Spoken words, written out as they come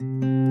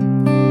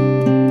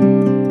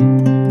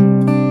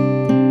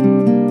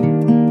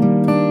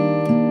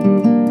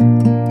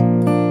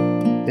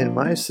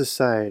my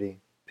society,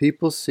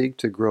 people seek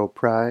to grow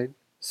pride,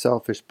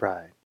 selfish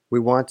pride. We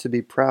want to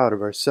be proud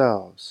of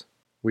ourselves.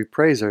 We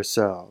praise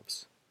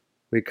ourselves.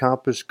 We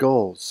accomplish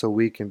goals so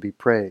we can be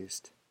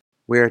praised.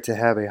 We are to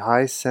have a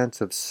high sense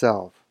of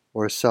self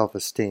or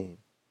self-esteem.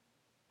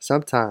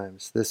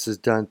 Sometimes this is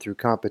done through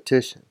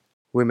competition.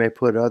 We may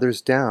put others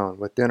down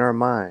within our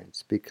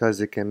minds because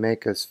it can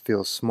make us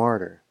feel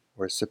smarter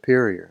or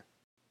superior,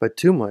 but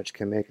too much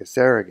can make us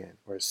arrogant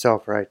or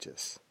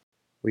self-righteous.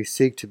 We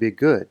seek to be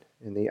good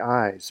in the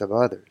eyes of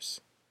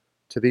others,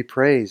 to be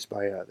praised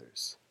by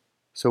others,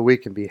 so we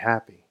can be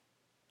happy.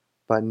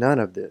 But none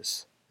of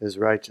this is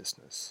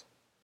righteousness.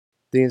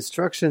 The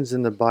instructions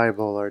in the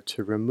Bible are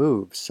to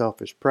remove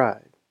selfish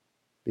pride,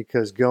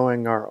 because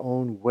going our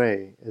own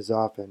way is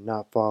often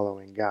not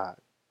following God.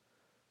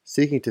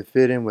 Seeking to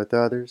fit in with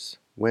others,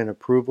 win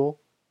approval,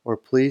 or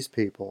please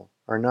people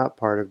are not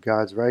part of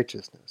God's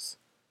righteousness.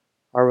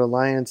 Our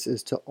reliance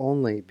is to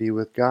only be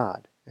with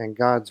God and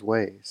God's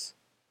ways.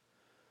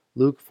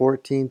 Luke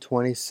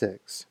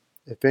 14:26.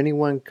 If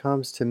anyone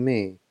comes to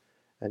me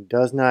and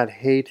does not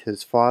hate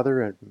his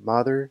father and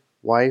mother,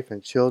 wife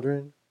and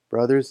children,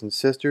 brothers and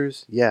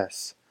sisters,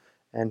 yes,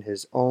 and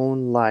his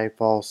own life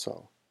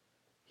also,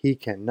 he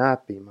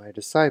cannot be my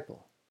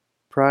disciple.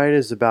 Pride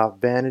is about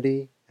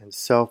vanity and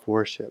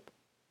self-worship.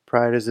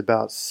 Pride is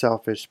about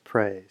selfish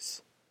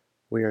praise.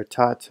 We are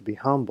taught to be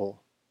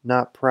humble,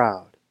 not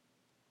proud.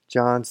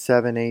 John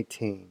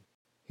 7:18.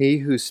 He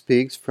who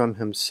speaks from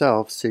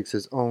himself seeks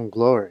his own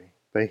glory,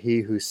 but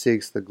he who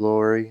seeks the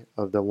glory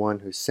of the one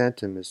who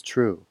sent him is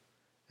true,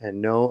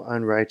 and no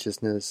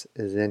unrighteousness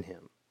is in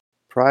him.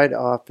 Pride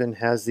often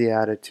has the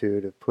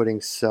attitude of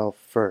putting self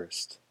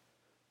first.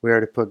 We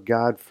are to put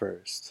God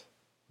first.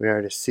 We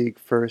are to seek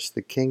first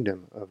the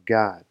kingdom of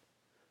God.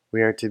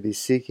 We are to be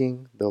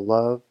seeking the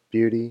love,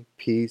 beauty,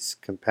 peace,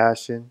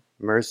 compassion,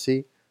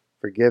 mercy,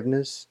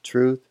 forgiveness,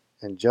 truth,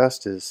 and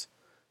justice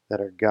that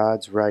are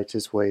God's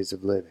righteous ways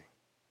of living.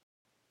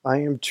 I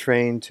am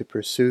trained to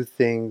pursue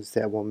things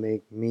that will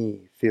make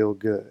me feel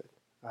good.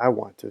 I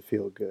want to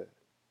feel good.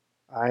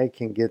 I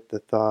can get the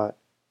thought,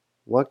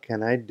 what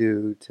can I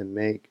do to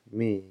make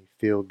me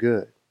feel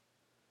good?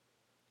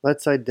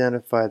 Let's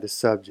identify the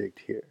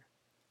subject here.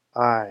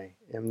 I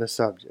am the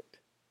subject.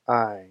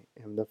 I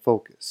am the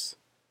focus.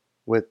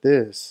 With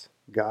this,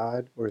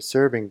 God or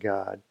serving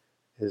God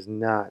is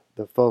not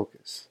the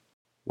focus.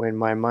 When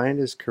my mind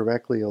is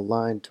correctly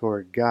aligned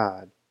toward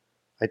God,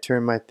 I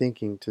turn my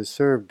thinking to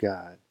serve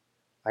God.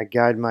 I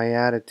guide my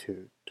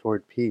attitude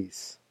toward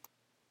peace,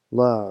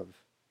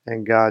 love,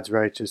 and God's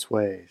righteous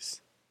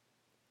ways.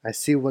 I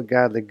see what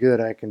godly good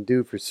I can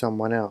do for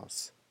someone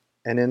else,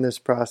 and in this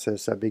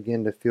process I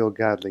begin to feel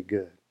godly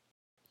good.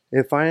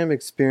 If I am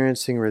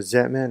experiencing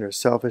resentment or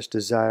selfish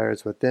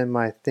desires within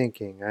my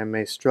thinking, I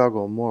may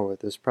struggle more with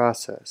this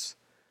process.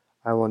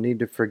 I will need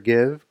to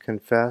forgive,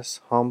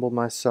 confess, humble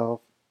myself,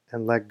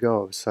 and let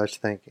go of such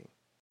thinking.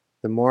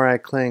 The more I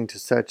cling to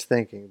such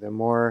thinking, the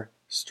more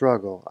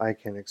struggle I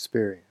can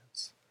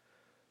experience.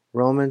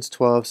 Romans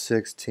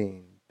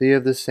 12:16. Be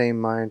of the same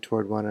mind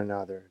toward one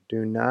another.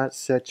 Do not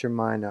set your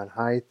mind on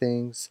high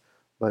things,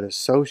 but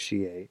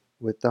associate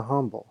with the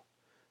humble.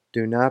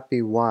 Do not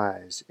be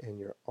wise in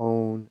your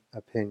own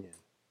opinion.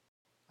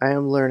 I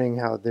am learning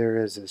how there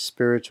is a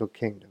spiritual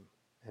kingdom,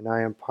 and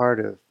I am part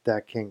of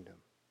that kingdom.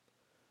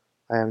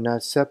 I am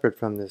not separate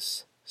from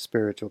this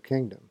spiritual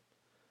kingdom.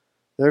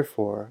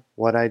 Therefore,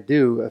 what I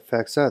do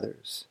affects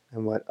others,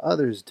 and what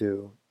others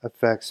do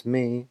affects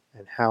me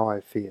and how I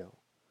feel.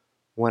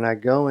 When I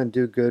go and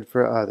do good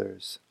for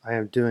others, I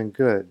am doing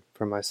good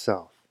for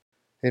myself.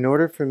 In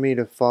order for me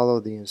to follow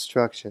the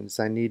instructions,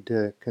 I need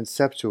to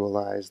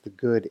conceptualize the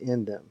good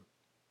in them.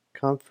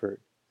 Comfort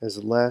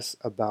is less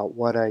about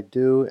what I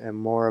do and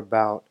more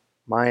about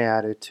my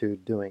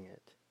attitude doing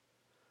it.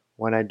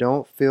 When I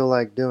don't feel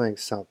like doing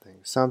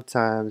something,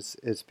 sometimes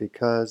it's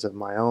because of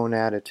my own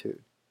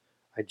attitude.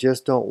 I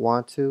just don't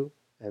want to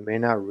and may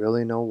not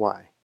really know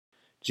why.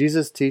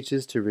 Jesus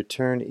teaches to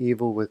return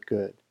evil with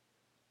good.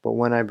 But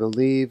when I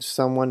believe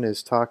someone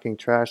is talking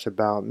trash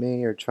about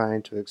me or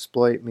trying to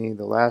exploit me,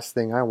 the last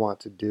thing I want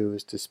to do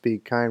is to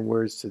speak kind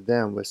words to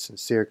them with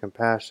sincere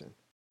compassion.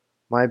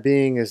 My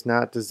being is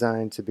not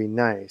designed to be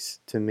nice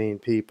to mean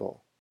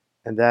people,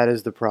 and that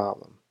is the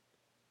problem.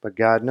 But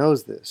God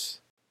knows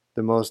this.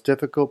 The most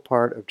difficult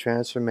part of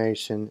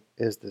transformation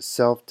is the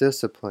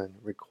self-discipline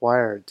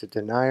required to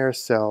deny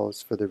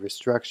ourselves for the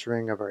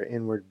restructuring of our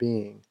inward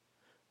being.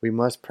 We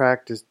must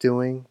practice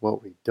doing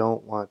what we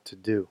don't want to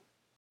do.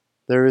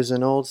 There is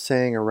an old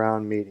saying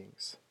around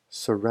meetings,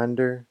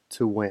 surrender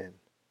to win.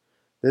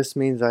 This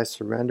means I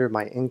surrender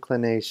my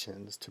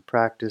inclinations to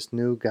practice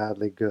new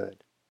godly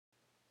good.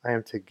 I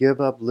am to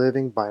give up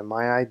living by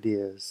my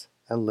ideas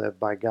and live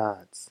by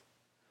God's.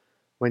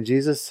 When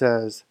Jesus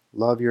says,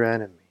 love your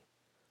enemy,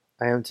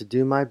 I am to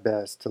do my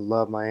best to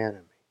love my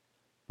enemy,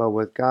 but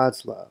with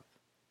God's love.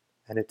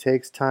 And it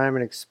takes time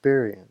and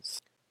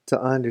experience to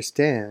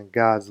understand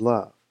God's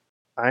love.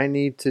 I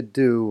need to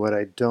do what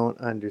I don't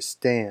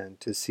understand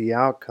to see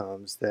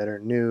outcomes that are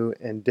new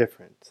and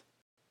different.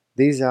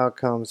 These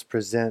outcomes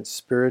present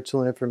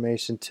spiritual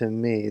information to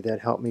me that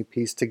help me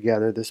piece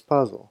together this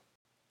puzzle.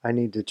 I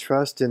need to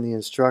trust in the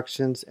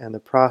instructions and the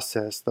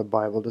process the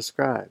Bible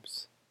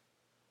describes.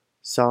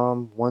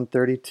 Psalm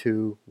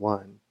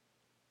 132:1.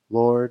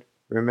 Lord,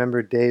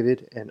 remember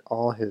David and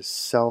all his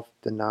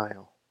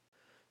self-denial.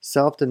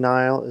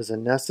 Self-denial is a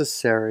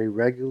necessary,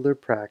 regular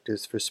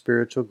practice for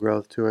spiritual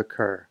growth to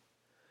occur.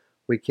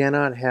 We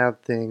cannot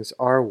have things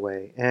our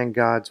way and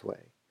God's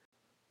way.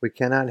 We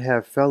cannot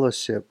have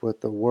fellowship with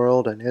the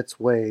world and its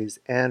ways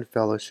and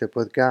fellowship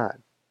with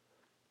God.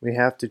 We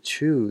have to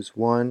choose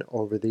one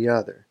over the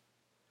other.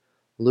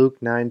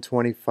 Luke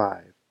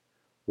 9:25.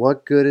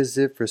 What good is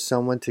it for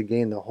someone to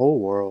gain the whole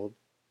world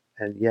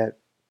and yet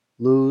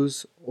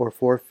lose or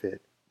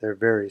forfeit their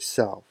very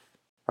self?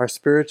 Our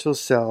spiritual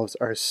selves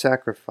are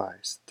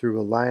sacrificed through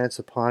reliance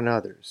upon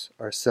others,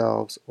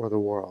 ourselves, or the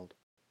world.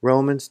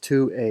 Romans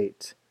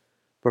 2:8.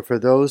 But for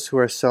those who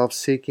are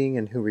self-seeking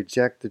and who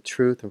reject the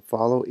truth and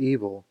follow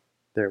evil,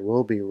 there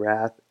will be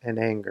wrath and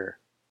anger.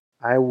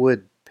 I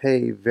would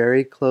pay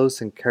very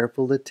close and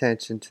careful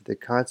attention to the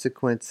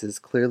consequences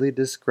clearly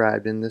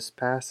described in this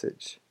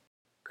passage.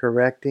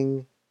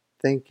 Correcting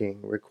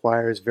thinking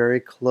requires very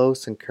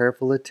close and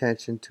careful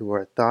attention to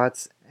our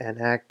thoughts and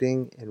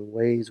acting in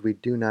ways we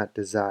do not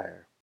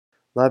desire.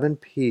 Love and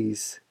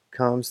peace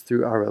comes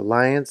through our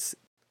reliance,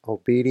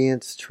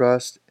 obedience,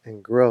 trust,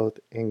 and growth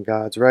in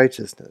God's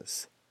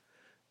righteousness.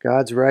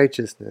 God's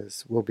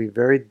righteousness will be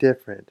very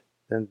different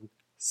than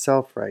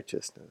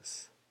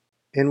self-righteousness.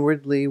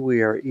 Inwardly,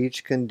 we are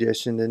each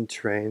conditioned and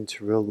trained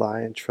to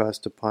rely and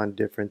trust upon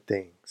different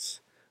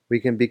things. We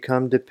can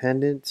become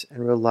dependent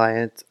and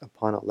reliant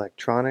upon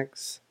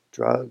electronics,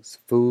 drugs,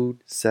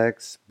 food,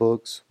 sex,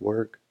 books,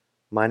 work,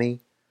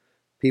 money,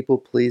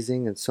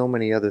 people-pleasing, and so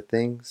many other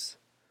things.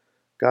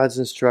 God's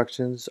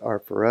instructions are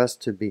for us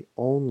to be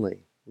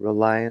only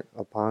reliant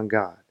upon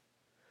God.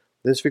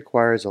 This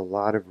requires a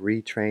lot of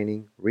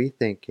retraining,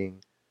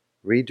 rethinking,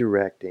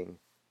 redirecting,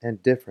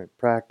 and different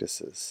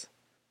practices.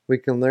 We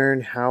can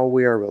learn how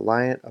we are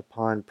reliant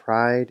upon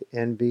pride,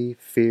 envy,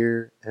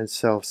 fear, and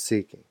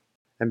self-seeking.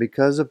 And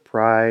because of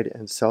pride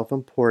and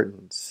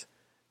self-importance,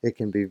 it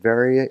can be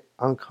very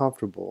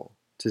uncomfortable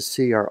to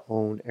see our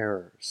own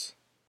errors.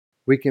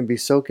 We can be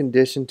so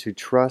conditioned to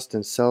trust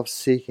and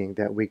self-seeking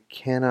that we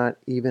cannot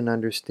even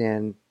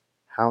understand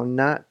how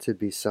not to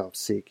be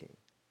self-seeking.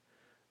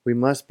 We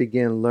must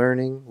begin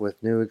learning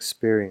with new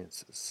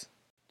experiences.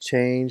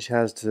 Change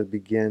has to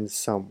begin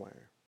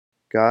somewhere.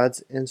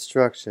 God's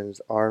instructions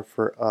are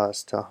for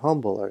us to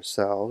humble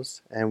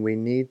ourselves, and we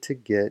need to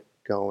get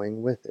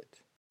going with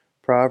it.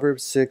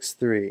 Proverbs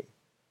 6:3.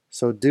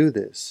 So do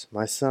this,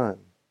 my son,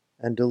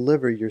 and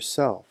deliver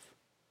yourself,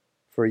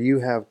 for you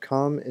have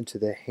come into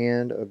the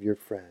hand of your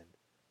friend.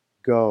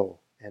 Go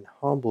and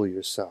humble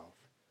yourself.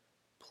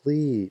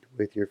 Plead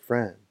with your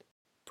friend.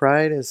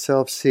 Pride and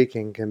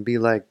self-seeking can be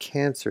like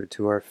cancer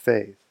to our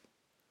faith.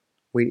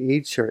 We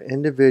each are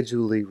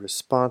individually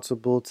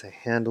responsible to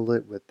handle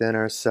it within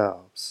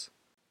ourselves.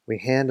 We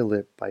handle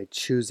it by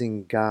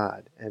choosing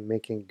God and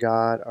making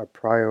God our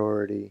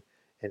priority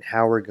in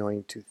how we're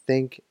going to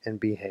think and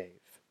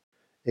behave.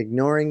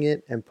 Ignoring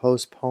it and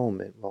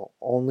postponement will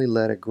only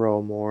let it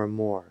grow more and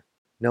more.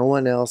 No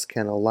one else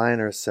can align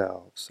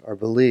ourselves, our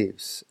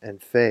beliefs,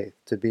 and faith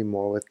to be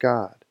more with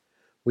God.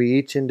 We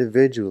each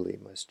individually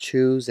must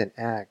choose and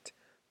act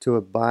to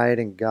abide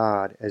in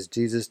God as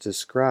Jesus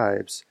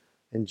describes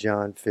in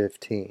John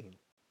 15.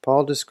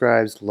 Paul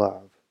describes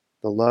love,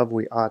 the love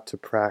we ought to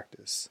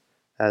practice,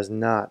 as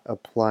not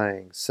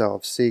applying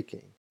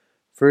self-seeking.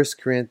 1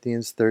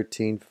 Corinthians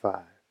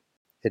 13:5.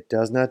 It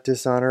does not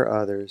dishonor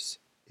others.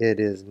 It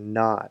is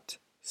not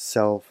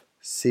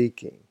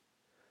self-seeking.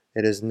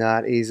 It is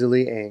not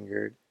easily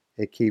angered.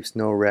 It keeps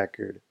no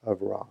record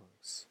of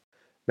wrongs.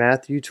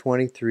 Matthew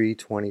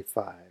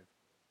 23:25.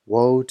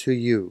 Woe to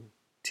you,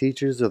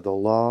 teachers of the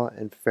law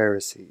and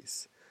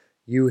Pharisees,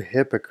 you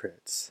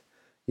hypocrites!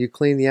 You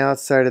clean the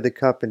outside of the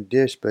cup and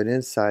dish, but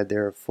inside they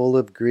are full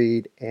of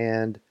greed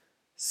and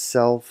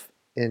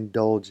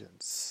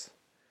self-indulgence.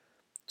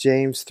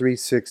 James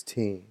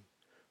 3:16.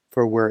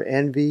 For where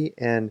envy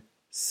and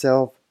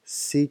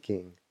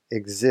self-seeking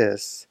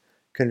exists,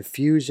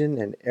 confusion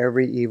and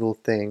every evil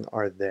thing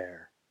are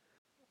there.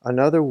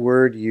 Another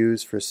word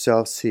used for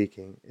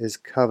self-seeking is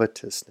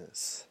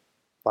covetousness.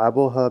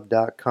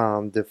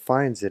 BibleHub.com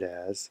defines it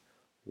as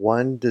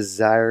one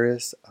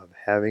desirous of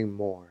having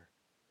more.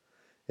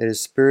 It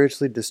is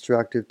spiritually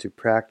destructive to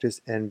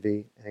practice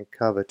envy and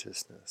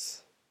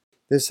covetousness.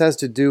 This has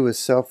to do with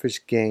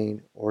selfish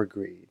gain or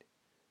greed.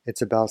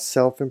 It's about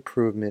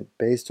self-improvement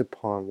based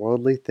upon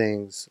worldly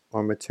things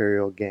or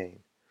material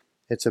gain.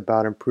 It's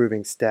about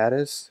improving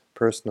status,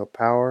 personal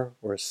power,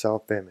 or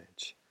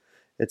self-image.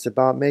 It's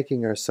about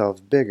making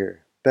ourselves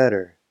bigger,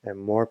 better, and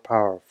more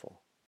powerful.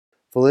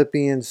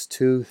 Philippians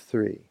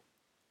 2:3.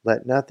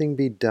 Let nothing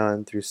be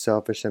done through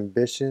selfish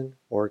ambition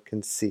or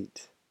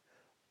conceit,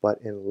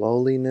 but in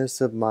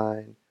lowliness of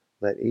mind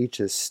let each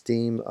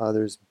esteem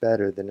others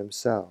better than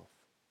himself.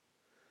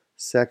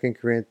 2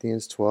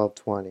 Corinthians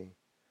 12:20.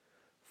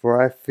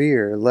 For I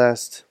fear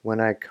lest, when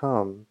I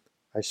come,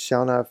 I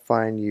shall not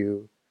find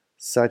you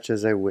such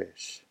as I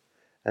wish,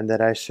 and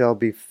that I shall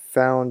be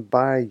found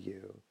by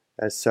you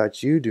as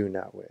such you do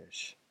not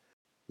wish,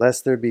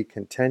 lest there be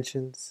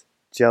contentions,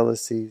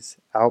 jealousies,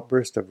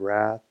 outbursts of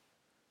wrath,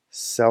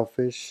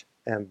 selfish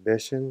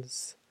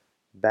ambitions,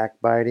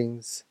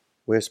 backbitings,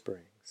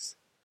 whisperings.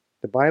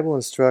 The Bible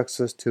instructs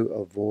us to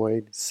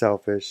avoid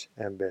selfish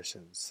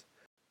ambitions.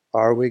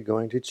 Are we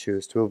going to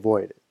choose to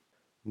avoid it?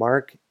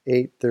 Mark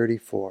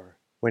 8:34.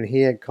 When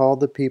he had called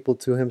the people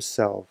to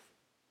himself,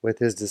 with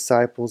his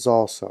disciples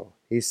also,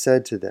 he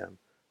said to them,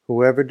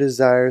 Whoever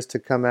desires to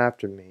come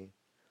after me,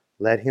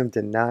 let him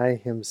deny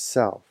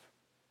himself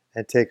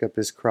and take up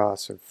his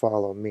cross and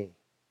follow me.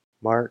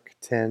 Mark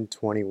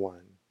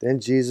 10:21. Then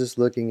Jesus,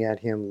 looking at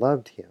him,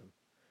 loved him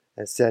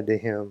and said to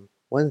him,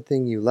 One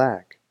thing you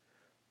lack.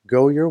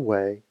 Go your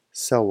way,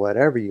 sell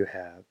whatever you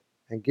have,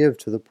 and give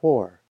to the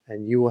poor,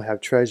 and you will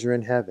have treasure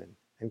in heaven.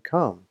 And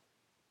come,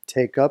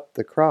 take up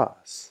the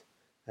cross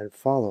and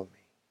follow me.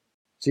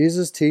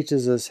 Jesus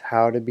teaches us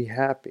how to be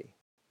happy.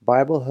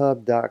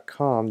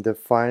 BibleHub.com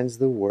defines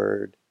the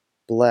word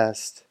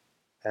blessed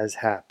as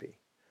happy.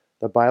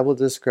 The Bible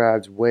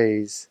describes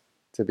ways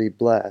to be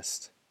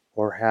blessed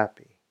or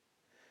happy.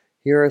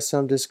 Here are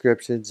some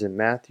descriptions in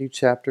Matthew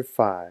chapter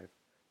 5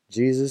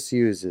 Jesus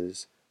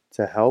uses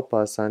to help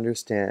us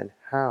understand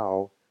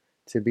how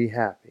to be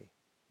happy.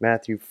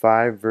 Matthew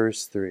 5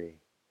 verse 3.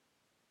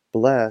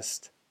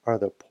 Blessed are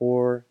the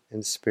poor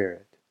in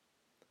spirit.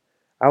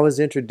 I was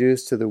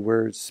introduced to the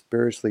word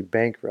spiritually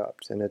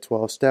bankrupt in a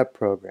 12-step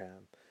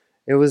program.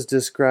 It was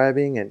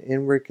describing an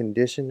inward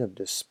condition of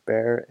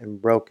despair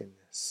and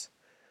brokenness.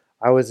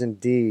 I was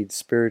indeed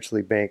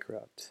spiritually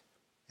bankrupt.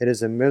 It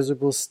is a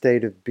miserable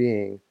state of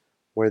being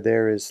where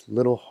there is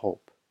little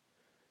hope.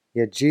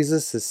 Yet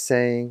Jesus is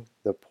saying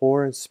the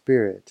poor in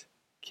spirit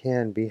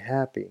can be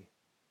happy.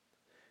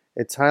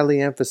 It's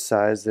highly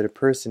emphasized that a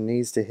person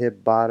needs to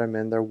hit bottom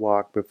in their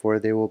walk before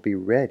they will be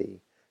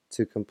ready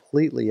to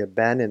completely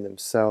abandon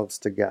themselves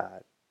to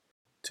God.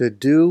 To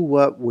do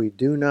what we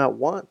do not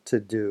want to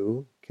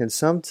do can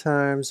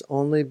sometimes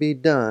only be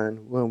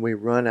done when we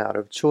run out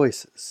of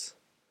choices.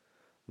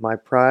 My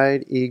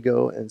pride,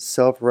 ego, and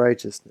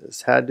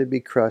self-righteousness had to be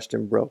crushed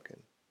and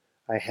broken.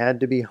 I had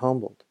to be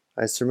humbled.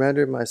 I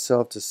surrendered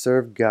myself to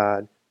serve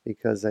God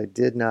because I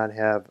did not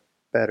have a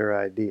better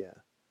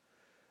idea.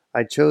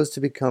 I chose to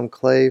become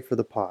clay for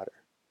the potter.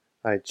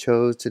 I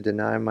chose to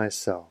deny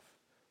myself,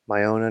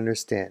 my own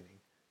understanding,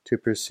 to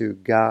pursue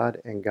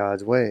God and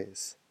God's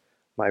ways.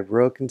 My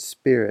broken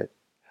spirit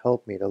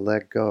helped me to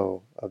let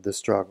go of the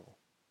struggle.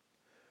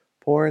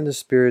 Poor in the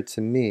spirit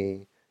to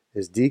me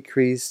is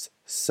decreased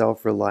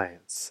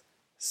self-reliance,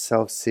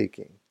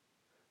 self-seeking,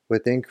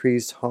 with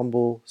increased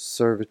humble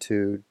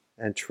servitude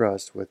and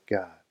trust with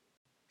God.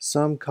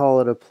 Some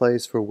call it a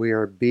place where we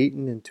are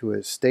beaten into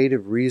a state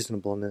of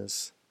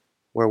reasonableness,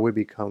 where we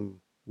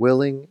become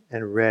willing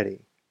and ready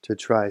to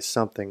try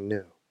something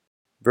new.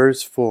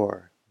 Verse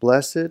 4,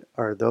 Blessed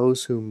are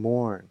those who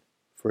mourn,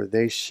 for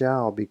they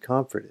shall be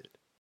comforted.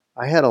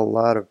 I had a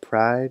lot of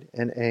pride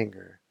and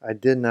anger. I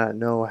did not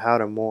know how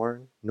to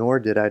mourn, nor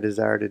did I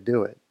desire to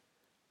do it.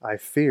 I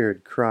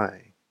feared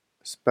crying,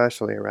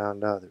 especially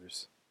around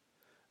others.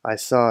 I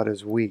saw it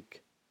as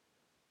weak.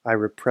 I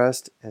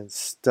repressed and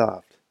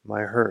stuffed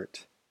my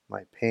hurt,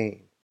 my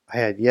pain. I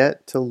had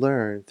yet to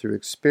learn through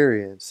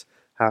experience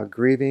how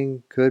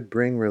grieving could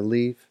bring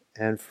relief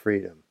and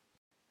freedom.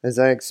 As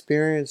I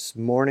experienced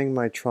mourning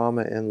my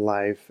trauma in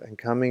life and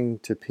coming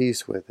to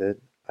peace with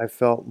it, I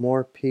felt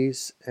more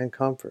peace and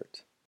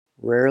comfort.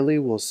 Rarely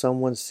will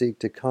someone seek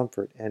to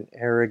comfort an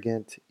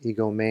arrogant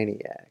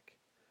egomaniac.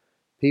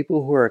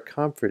 People who are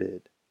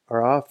comforted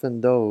are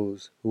often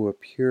those who are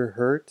pure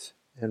hurt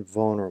and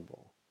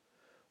vulnerable.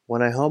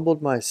 When I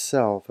humbled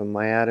myself and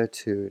my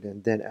attitude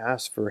and then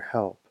asked for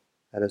help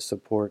at a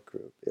support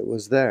group, it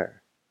was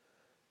there.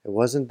 It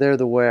wasn't there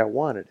the way I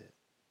wanted it,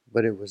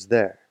 but it was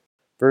there.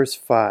 Verse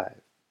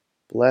 5,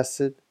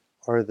 Blessed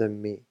are the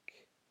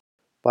meek.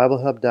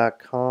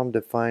 BibleHub.com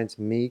defines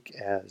meek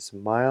as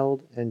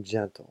mild and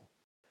gentle.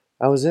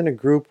 I was in a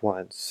group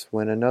once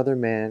when another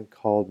man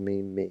called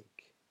me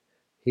meek.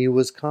 He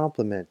was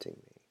complimenting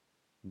me,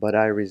 but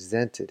I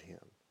resented him.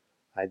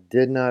 I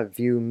did not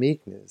view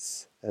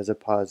meekness as a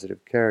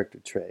positive character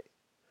trait.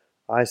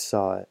 I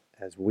saw it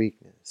as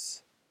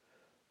weakness.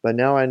 But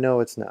now I know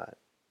it's not.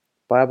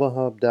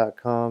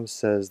 BibleHub.com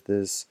says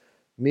this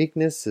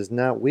meekness is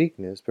not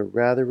weakness, but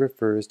rather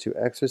refers to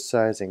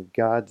exercising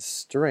God's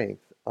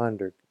strength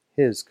under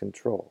His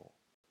control.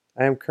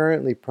 I am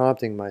currently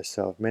prompting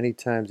myself many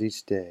times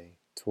each day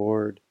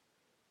toward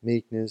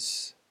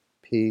meekness,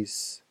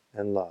 peace,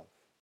 and love.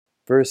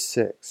 Verse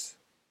 6,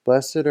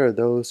 Blessed are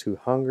those who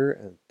hunger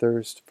and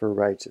thirst for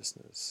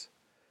righteousness.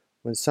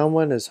 When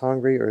someone is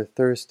hungry or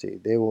thirsty,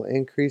 they will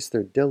increase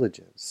their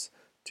diligence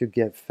to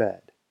get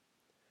fed.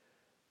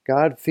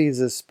 God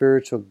feeds us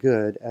spiritual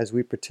good as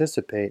we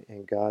participate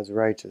in God's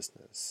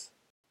righteousness.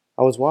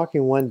 I was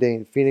walking one day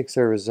in Phoenix,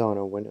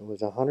 Arizona when it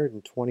was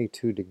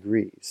 122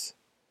 degrees.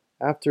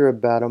 After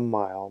about a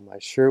mile, my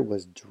shirt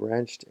was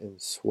drenched in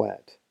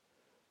sweat.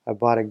 I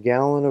bought a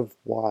gallon of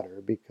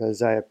water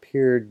because I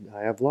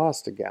have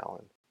lost a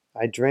gallon.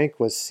 I drank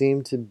what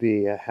seemed to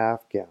be a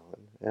half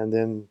gallon and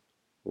then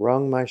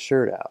wrung my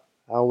shirt out.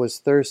 I was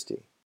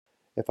thirsty.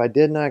 If I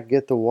did not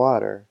get the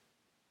water,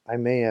 I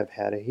may have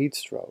had a heat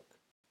stroke.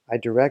 I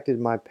directed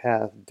my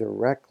path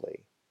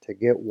directly to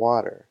get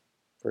water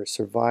for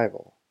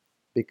survival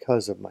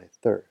because of my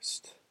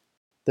thirst.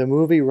 The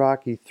movie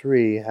Rocky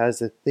III has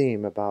a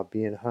theme about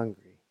being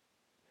hungry.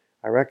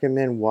 I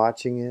recommend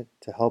watching it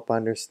to help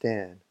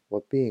understand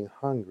what being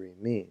hungry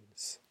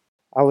means.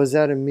 I was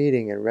at a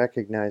meeting and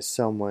recognized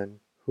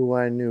someone who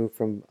I knew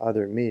from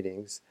other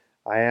meetings.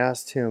 I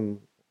asked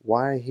him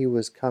why he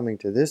was coming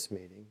to this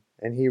meeting,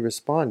 and he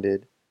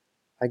responded,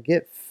 "I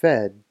get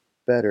fed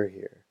better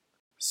here."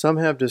 Some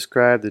have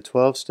described the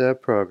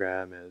 12-step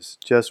program as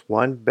just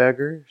one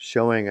beggar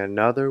showing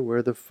another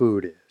where the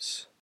food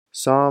is.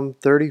 Psalm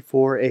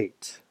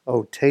 34:8.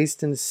 Oh,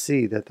 taste and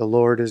see that the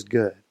Lord is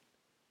good.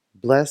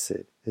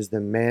 Blessed is the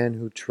man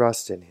who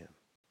trusts in him.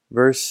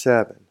 Verse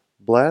 7.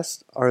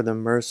 Blessed are the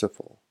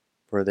merciful,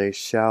 for they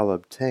shall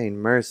obtain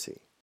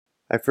mercy.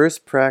 I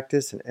first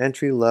practiced an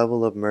entry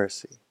level of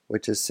mercy,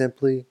 which is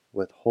simply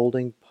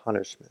withholding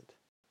punishment.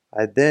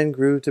 I then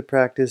grew to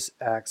practice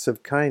acts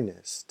of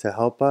kindness to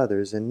help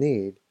others in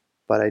need,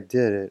 but I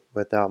did it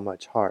without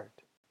much heart.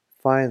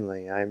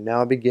 Finally, I am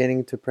now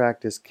beginning to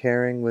practice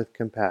caring with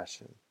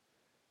compassion.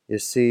 You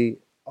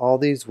see, all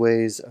these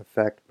ways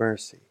affect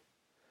mercy.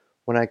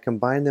 When I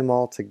combine them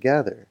all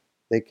together,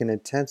 they can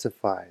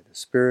intensify the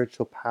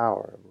spiritual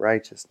power of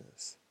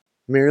righteousness.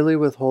 Merely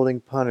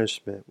withholding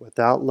punishment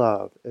without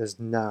love is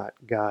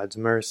not God's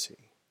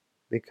mercy,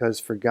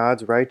 because for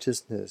God's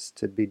righteousness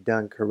to be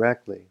done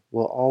correctly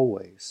will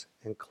always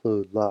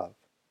include love.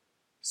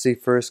 See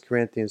 1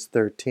 Corinthians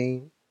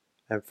 13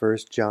 and 1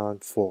 John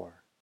 4.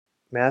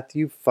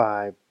 Matthew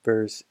 5,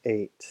 verse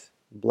 8.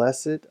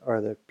 Blessed are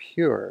the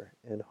pure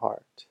in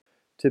heart.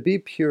 To be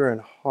pure in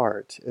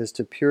heart is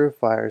to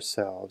purify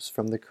ourselves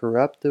from the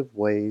corruptive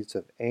ways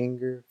of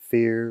anger,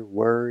 fear,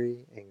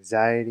 worry,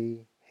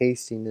 anxiety,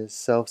 hastiness,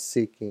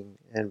 self-seeking,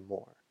 and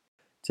more.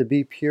 To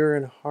be pure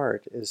in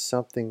heart is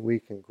something we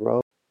can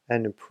grow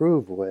and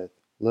improve with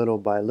little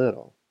by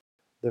little.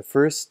 The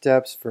first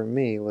steps for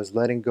me was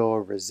letting go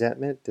of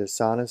resentment,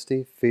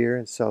 dishonesty, fear,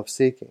 and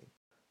self-seeking.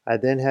 I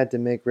then had to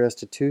make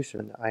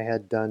restitution I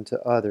had done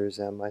to others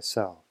and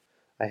myself.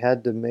 I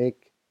had to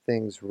make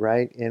things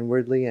right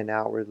inwardly and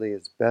outwardly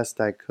as best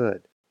I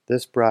could.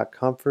 This brought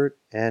comfort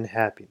and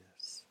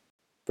happiness.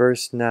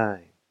 Verse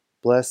 9.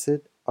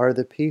 Blessed are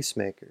the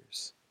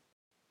peacemakers.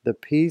 The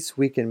peace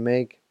we can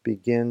make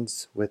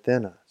begins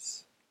within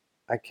us.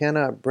 I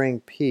cannot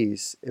bring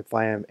peace if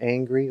I am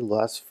angry,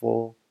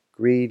 lustful,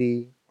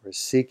 greedy, or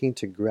seeking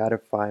to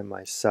gratify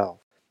myself.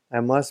 I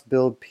must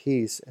build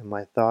peace in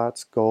my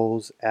thoughts,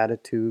 goals,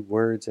 attitude,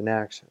 words, and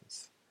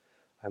actions.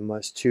 I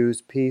must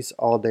choose peace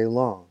all day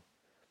long.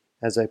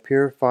 As I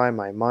purify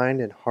my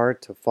mind and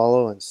heart to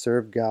follow and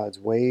serve God's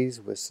ways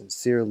with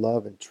sincere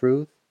love and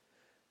truth,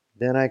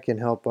 then I can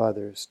help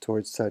others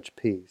towards such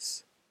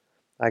peace.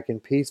 I can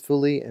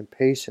peacefully and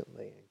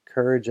patiently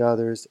encourage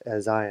others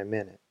as I am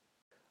in it.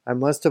 I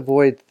must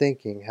avoid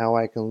thinking how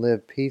I can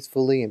live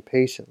peacefully and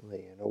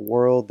patiently in a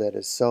world that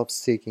is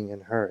self-seeking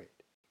and hurried.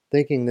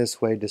 Thinking this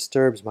way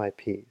disturbs my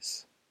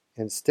peace.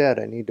 Instead,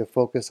 I need to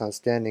focus on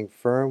standing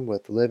firm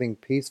with living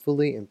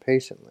peacefully and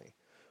patiently,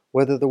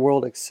 whether the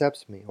world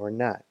accepts me or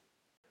not.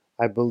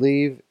 I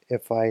believe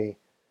if I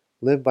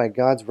live by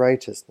God's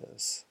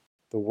righteousness,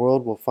 the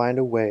world will find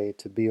a way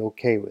to be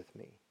okay with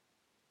me.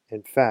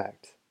 In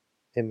fact,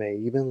 it may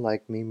even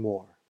like me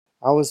more.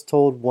 I was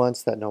told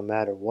once that no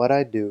matter what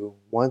I do,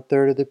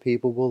 1/3 of the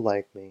people will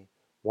like me,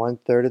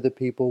 1/3 of the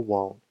people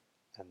won't,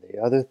 and the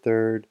other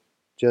third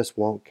just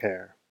won't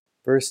care.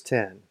 Verse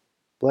 10.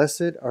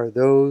 Blessed are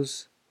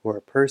those who are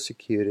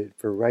persecuted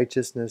for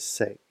righteousness'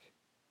 sake.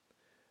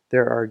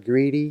 There are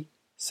greedy,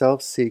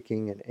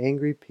 self-seeking, and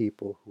angry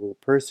people who will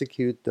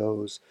persecute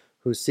those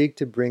who seek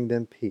to bring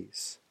them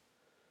peace.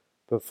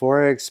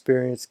 Before I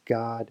experienced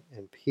God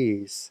and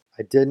peace,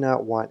 I did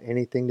not want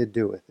anything to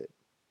do with it.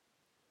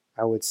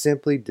 I would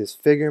simply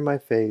disfigure my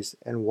face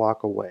and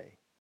walk away.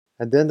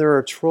 And then there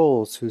are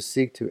trolls who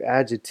seek to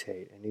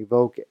agitate and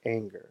evoke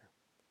anger.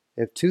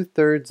 If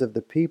 2/3 of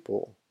the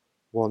people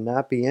will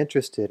not be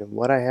interested in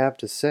what I have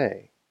to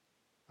say,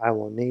 I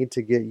will need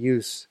to get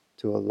used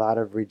to a lot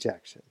of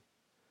rejection.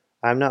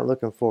 I'm not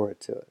looking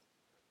forward to it.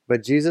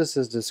 But Jesus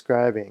is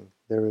describing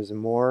there is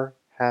more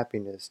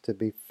happiness to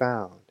be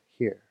found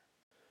here.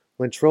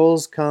 When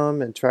trolls come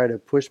and try to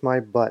push my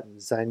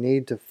buttons, I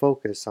need to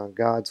focus on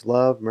God's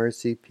love,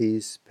 mercy,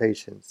 peace,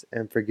 patience,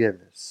 and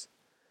forgiveness.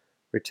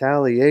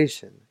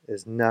 Retaliation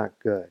is not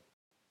good.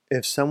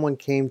 If someone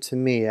came to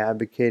me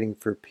advocating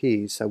for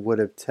peace, I would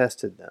have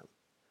tested them.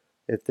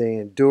 If they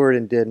endured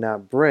and did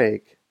not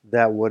break,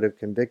 that would have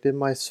convicted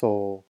my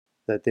soul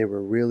that they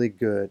were really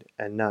good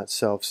and not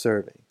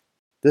self-serving.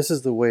 This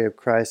is the way of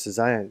Christ as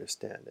I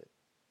understand it.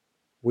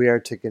 We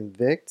are to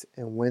convict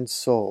and win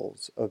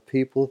souls of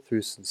people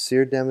through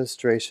sincere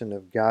demonstration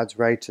of God's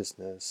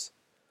righteousness,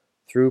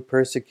 through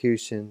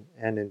persecution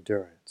and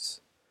endurance.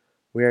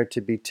 We are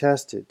to be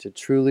tested to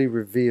truly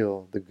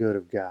reveal the good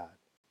of God.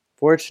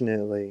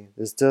 Fortunately,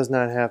 this does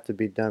not have to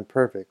be done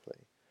perfectly.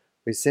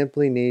 We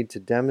simply need to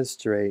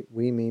demonstrate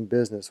we mean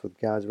business with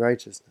God's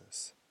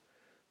righteousness.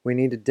 We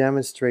need to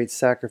demonstrate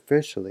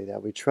sacrificially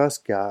that we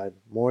trust God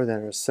more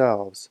than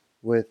ourselves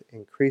with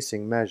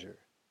increasing measure.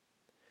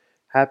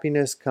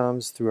 Happiness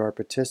comes through our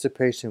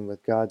participation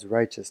with God's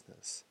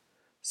righteousness.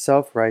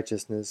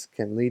 Self-righteousness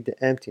can lead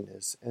to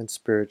emptiness and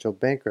spiritual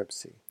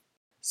bankruptcy.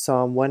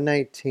 Psalm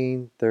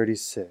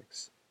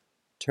 119:36.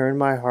 Turn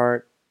my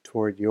heart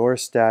toward your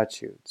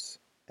statutes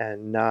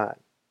and not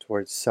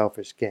toward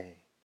selfish gain.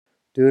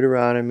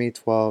 Deuteronomy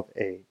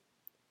 12:8.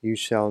 You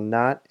shall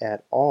not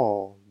at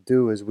all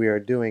do as we are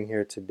doing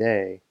here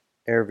today,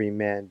 every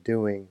man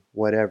doing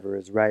whatever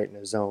is right in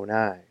his own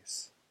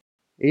eyes.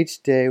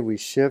 Each day we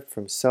shift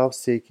from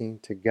self-seeking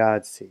to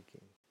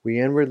God-seeking. We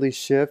inwardly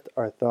shift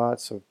our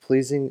thoughts of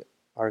pleasing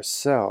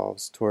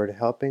ourselves toward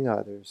helping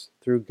others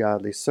through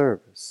godly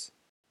service.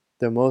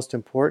 The most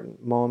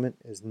important moment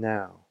is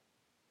now.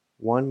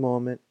 One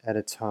moment at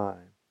a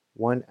time,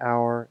 1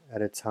 hour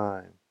at a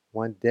time,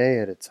 1 day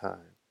at a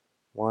time,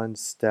 1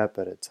 step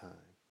at a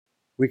time.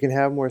 We can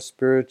have more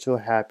spiritual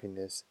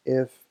happiness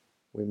if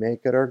we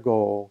make it our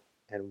goal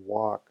and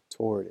walk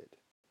toward it.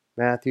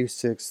 Matthew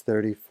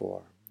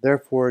 6:34.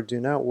 Therefore,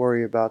 do not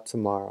worry about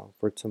tomorrow,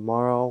 for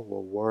tomorrow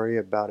will worry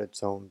about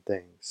its own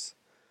things.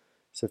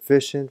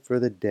 Sufficient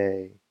for the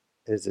day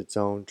is its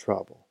own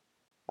trouble.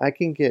 I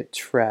can get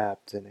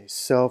trapped in a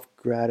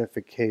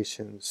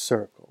self-gratification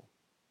circle.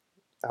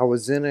 I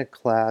was in a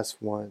class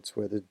once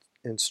where the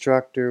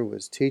instructor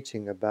was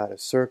teaching about a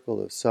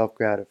circle of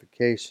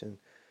self-gratification.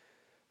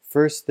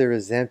 First, there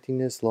is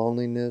emptiness,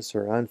 loneliness,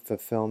 or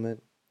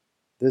unfulfillment.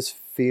 This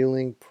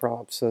feeling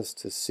prompts us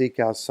to seek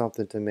out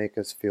something to make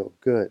us feel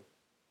good.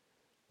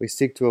 We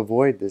seek to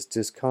avoid this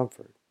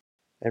discomfort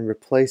and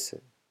replace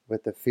it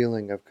with a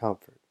feeling of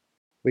comfort.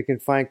 We can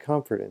find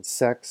comfort in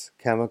sex,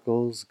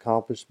 chemicals,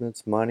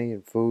 accomplishments, money,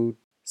 and food.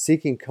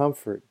 Seeking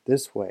comfort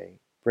this way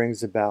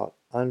brings about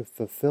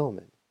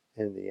unfulfillment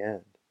in the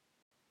end.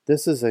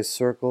 This is a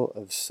circle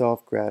of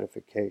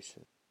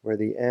self-gratification, where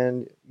the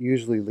end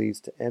usually leads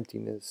to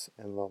emptiness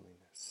and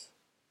loneliness.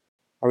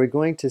 Are we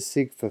going to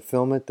seek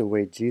fulfillment the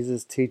way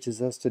Jesus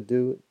teaches us to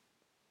do it?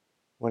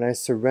 When I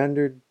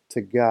surrendered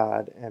to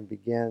God and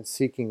began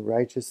seeking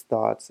righteous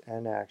thoughts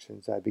and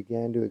actions, I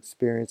began to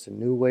experience a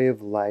new way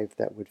of life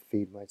that would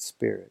feed my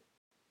spirit.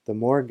 The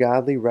more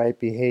godly right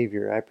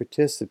behavior I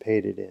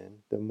participated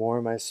in, the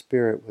more my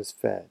spirit was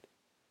fed.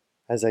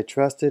 As I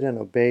trusted and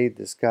obeyed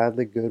this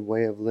godly good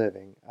way of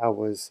living, I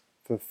was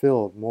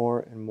fulfilled more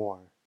and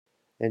more.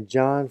 In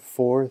John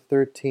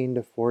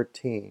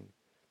 4:13-14,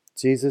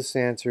 Jesus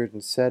answered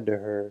and said to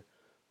her,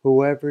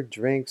 Whoever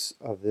drinks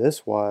of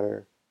this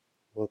water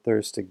will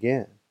thirst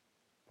again,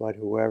 but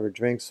whoever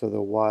drinks of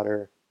the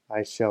water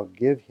I shall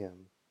give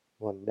him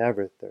will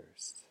never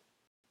thirst.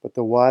 But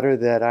the water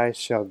that I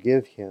shall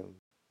give him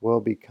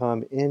will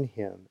become in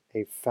him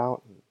a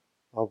fountain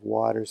of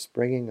water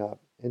springing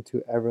up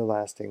into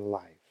everlasting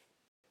life.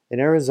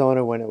 In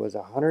Arizona, when it was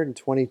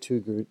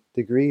 122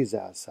 degrees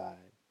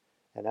outside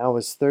and I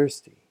was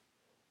thirsty,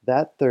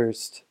 that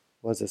thirst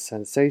was a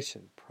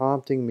sensation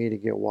prompting me to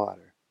get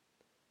water.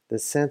 The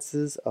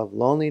senses of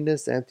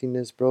loneliness,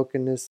 emptiness,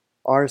 brokenness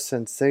are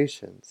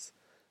sensations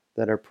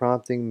that are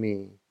prompting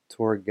me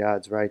toward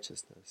God's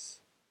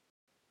righteousness.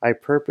 I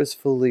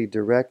purposefully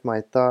direct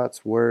my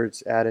thoughts,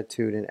 words,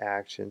 attitude, and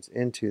actions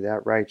into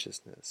that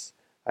righteousness.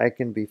 I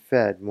can be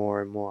fed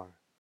more and more.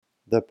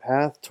 The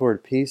path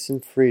toward peace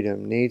and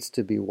freedom needs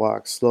to be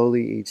walked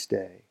slowly each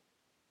day.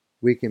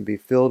 We can be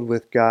filled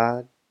with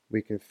God,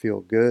 we can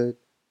feel good,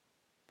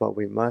 but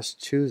we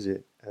must choose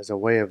it as a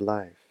way of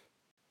life.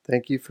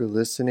 Thank you for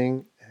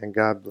listening, and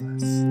God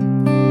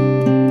bless.